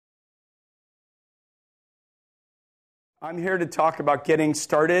I'm here to talk about getting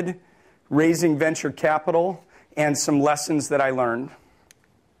started, raising venture capital, and some lessons that I learned.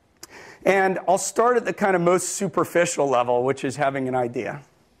 And I'll start at the kind of most superficial level, which is having an idea.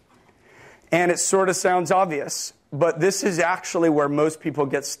 And it sort of sounds obvious, but this is actually where most people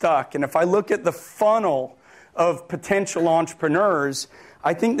get stuck. And if I look at the funnel of potential entrepreneurs,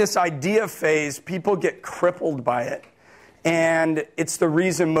 I think this idea phase, people get crippled by it. And it's the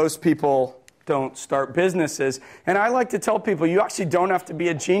reason most people don't start businesses. And I like to tell people, you actually don't have to be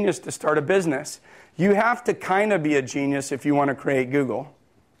a genius to start a business. You have to kind of be a genius if you want to create Google.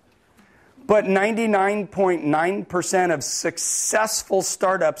 But 99.9% of successful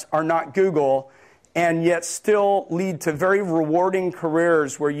startups are not Google, and yet still lead to very rewarding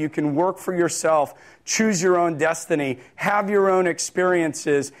careers where you can work for yourself, choose your own destiny, have your own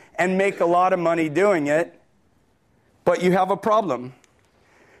experiences, and make a lot of money doing it. But you have a problem.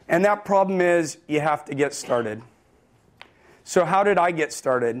 And that problem is you have to get started. So how did I get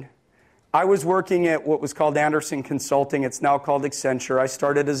started? I was working at what was called Anderson Consulting. It's now called Accenture. I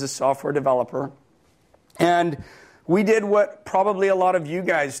started as a software developer. And we did what probably a lot of you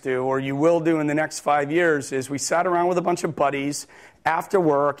guys do, or you will do in the next 5 years, is we sat around with a bunch of buddies after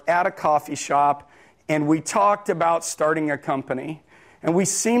work at a coffee shop, and we talked about starting a company. And we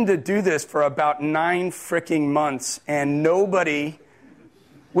seemed to do this for about 9 freaking months, and nobody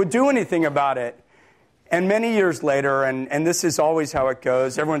would do anything about it. And many years later, and this is always how it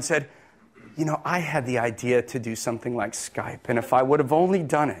goes, everyone said, you know, I had the idea to do something like Skype, and if I would have only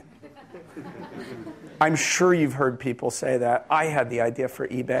done it. I'm sure you've heard people say that. I had the idea for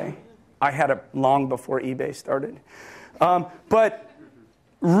eBay. I had it long before eBay started. But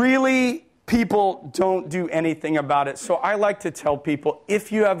really, people don't do anything about it. So I like to tell people,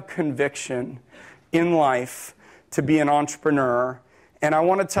 if you have conviction in life to be an entrepreneur, and I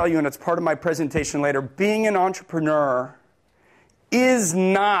want to tell you, and it's part of my presentation later, being an entrepreneur is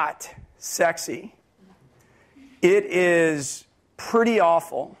not sexy. It is pretty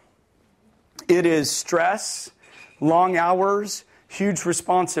awful. It is stress, long hours, huge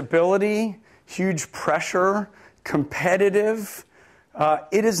responsibility, huge pressure, competitive.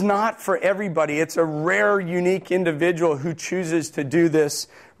 It is not for everybody. It's a rare, unique individual who chooses to do this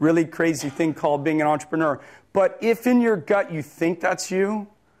really crazy thing called being an entrepreneur. But if in your gut you think that's you,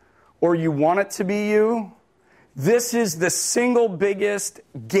 or you want it to be you, this is the single biggest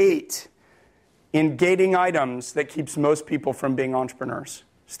gate in gating items that keeps most people from being entrepreneurs,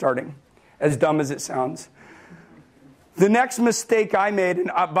 starting. As dumb as it sounds. The next mistake I made, and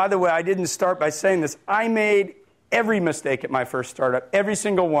by the way, I didn't start by saying this, I made every mistake at my first startup, every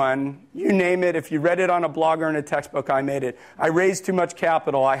single one. You name it. If you read it on a blog or in a textbook, I made it. I raised too much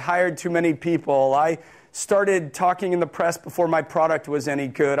capital. I hired too many people. I started talking in the press before my product was any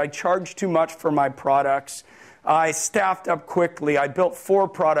good. I charged too much for my products. I staffed up quickly. I built 4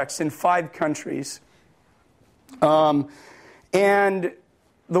 products in 5 countries. And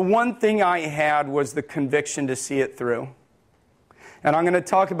the one thing I had was the conviction to see it through. And I'm going to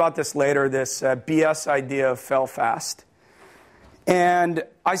talk about this later, this BS idea of fail fast. And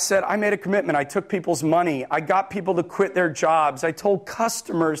I said, I made a commitment. I took people's money. I got people to quit their jobs. I told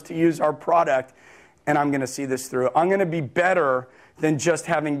customers to use our product. And I'm going to see this through. I'm going to be better than just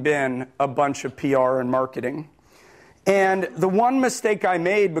having been a bunch of PR and marketing. And the one mistake I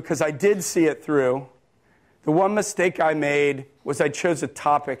made, because I did see it through, the one mistake I made was I chose a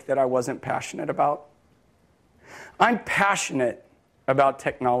topic that I wasn't passionate about. I'm passionate about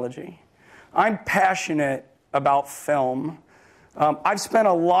technology. I'm passionate about film. I've spent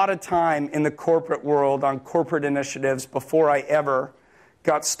a lot of time in the corporate world on corporate initiatives before I ever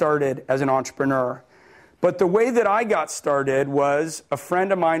got started as an entrepreneur. But the way that I got started was a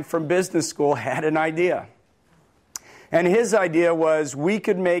friend of mine from business school had an idea. And his idea was we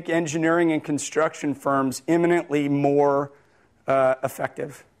could make engineering and construction firms imminently more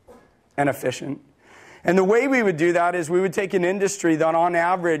effective and efficient. And the way we would do that is we would take an industry that on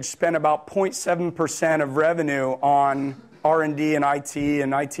average spent about 0.7% of revenue on R&D and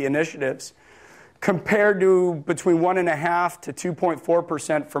IT initiatives, compared to between 1.5% to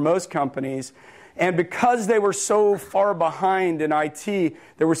 2.4% for most companies. And because they were so far behind in IT,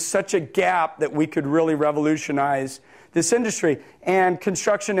 there was such a gap that we could really revolutionize this industry. And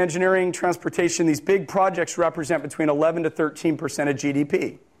construction, engineering, transportation, these big projects represent between 11 to 13% of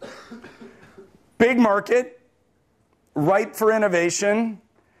GDP. Big market, ripe for innovation,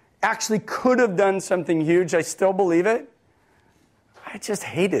 actually could have done something huge. I still believe it. I just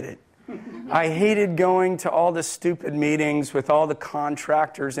hated it. I hated going to all the stupid meetings with all the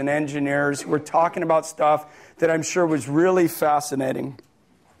contractors and engineers who were talking about stuff that I'm sure was really fascinating.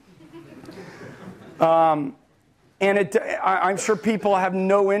 And I'm sure people have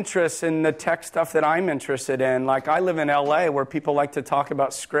no interest in the tech stuff that I'm interested in. Like, I live in LA where people like to talk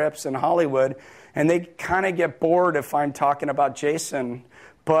about scripts in Hollywood, and they kind of get bored if I'm talking about Jason.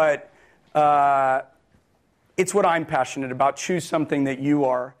 But it's what I'm passionate about. Choose something that you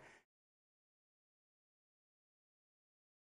are.